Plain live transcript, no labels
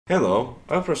Hello,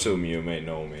 I presume you may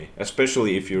know me,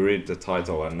 especially if you read the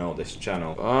title and know this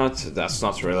channel, but that's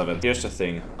not relevant. Here's the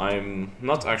thing, I'm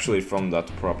not actually from that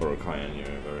proper Cayenne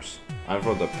universe. I'm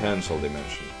from the pencil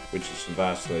dimension, which is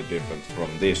vastly different from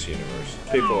this universe.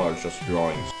 People are just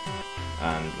drawings,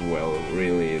 and well,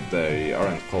 really, they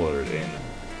aren't colored in,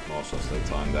 most of the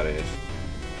time that is.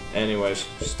 Anyways,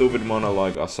 stupid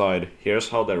monologue aside, here's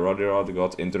how the Rodirod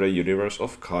got into the universe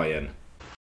of Cayenne.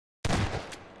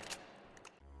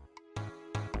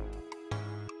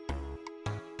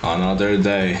 Another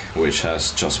day, which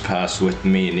has just passed with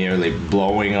me nearly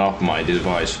blowing up my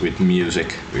device with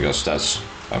music, because that's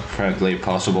apparently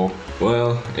possible.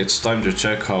 Well, it's time to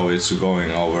check how it's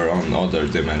going over on other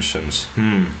dimensions.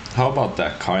 How about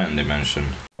that Cayenne dimension?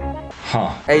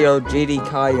 Huh. Ayo, GD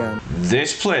Cayenne.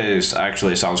 This place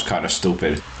actually sounds kinda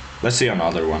stupid. Let's see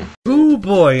another one. Ooh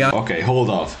boy, Okay,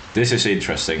 hold off. This is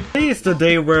interesting. today is the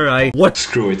day where What?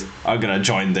 Screw it. I'm gonna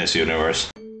join this universe.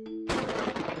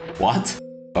 What?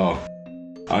 Oh.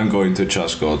 I'm going to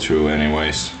just go through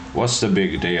anyways. What's the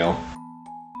big deal?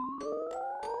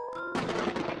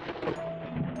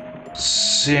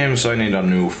 Seems I need a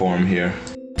new form here.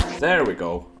 There we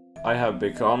go. I have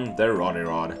become the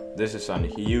Rodirod. This is a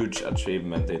huge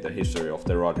achievement in the history of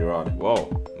the Rodirod. Whoa,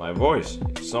 my voice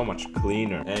is so much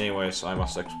cleaner. Anyways, I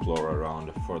must explore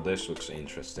around, for this looks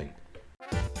interesting.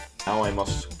 Now I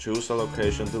must choose a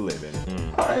location to live in.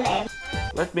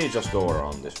 Let me just go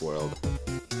around this world.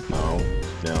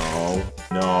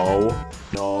 No.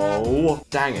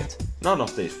 Dang it, none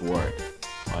of these work.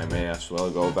 I may as well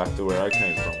go back to where I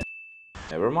came from.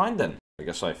 Never mind then. I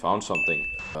guess I found something.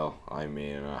 Well, I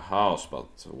mean a house, but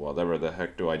whatever the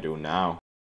heck do I do now?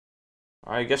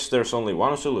 I guess there's only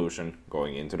one solution,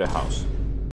 going into the house.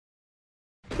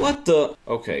 What the?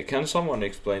 Okay, can someone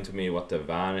explain to me what the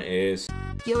van is?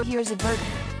 Yo, here's a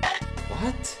burger.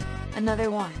 What? Another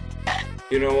one.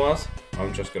 You know what?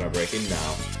 I'm just gonna break it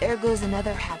now. There goes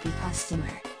another happy customer.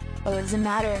 Oh, as a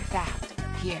matter of fact,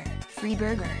 here, free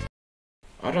burger.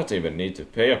 I don't even need to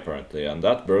pay apparently, and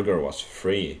that burger was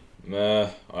free.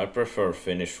 I prefer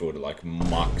Finnish food like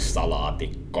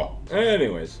maksalaatikko.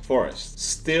 Anyways, Forest.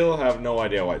 Still have no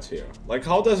idea why it's here. Like,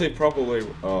 how does it probably...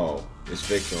 Oh, it's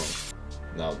fictional.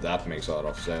 Now that makes a lot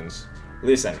of sense.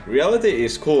 Listen, reality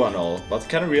is cool and all, but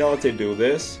can reality do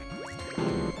this?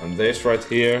 And this right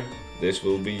here, this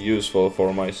will be useful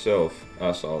for myself,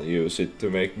 as I'll use it to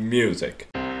make music.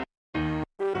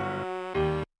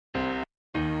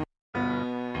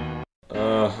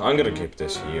 I'm gonna keep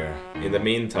this here. In the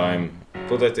meantime,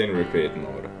 put it in repeat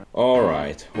mode.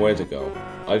 Alright, way to go.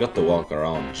 I got to walk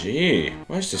around. Gee,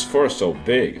 why is this forest so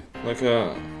big? Like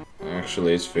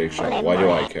actually it's fictional, why do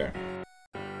I care?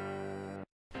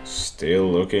 Still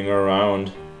looking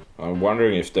around. I'm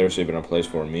wondering if there's even a place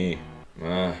for me.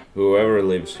 Whoever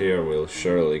lives here will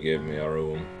surely give me a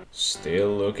room.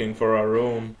 Still looking for a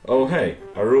room. Oh hey,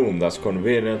 a room that's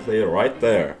conveniently right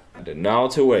there. And now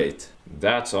to wait.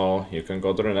 That's all. You can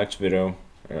go to the next video.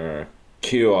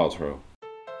 Cue outro.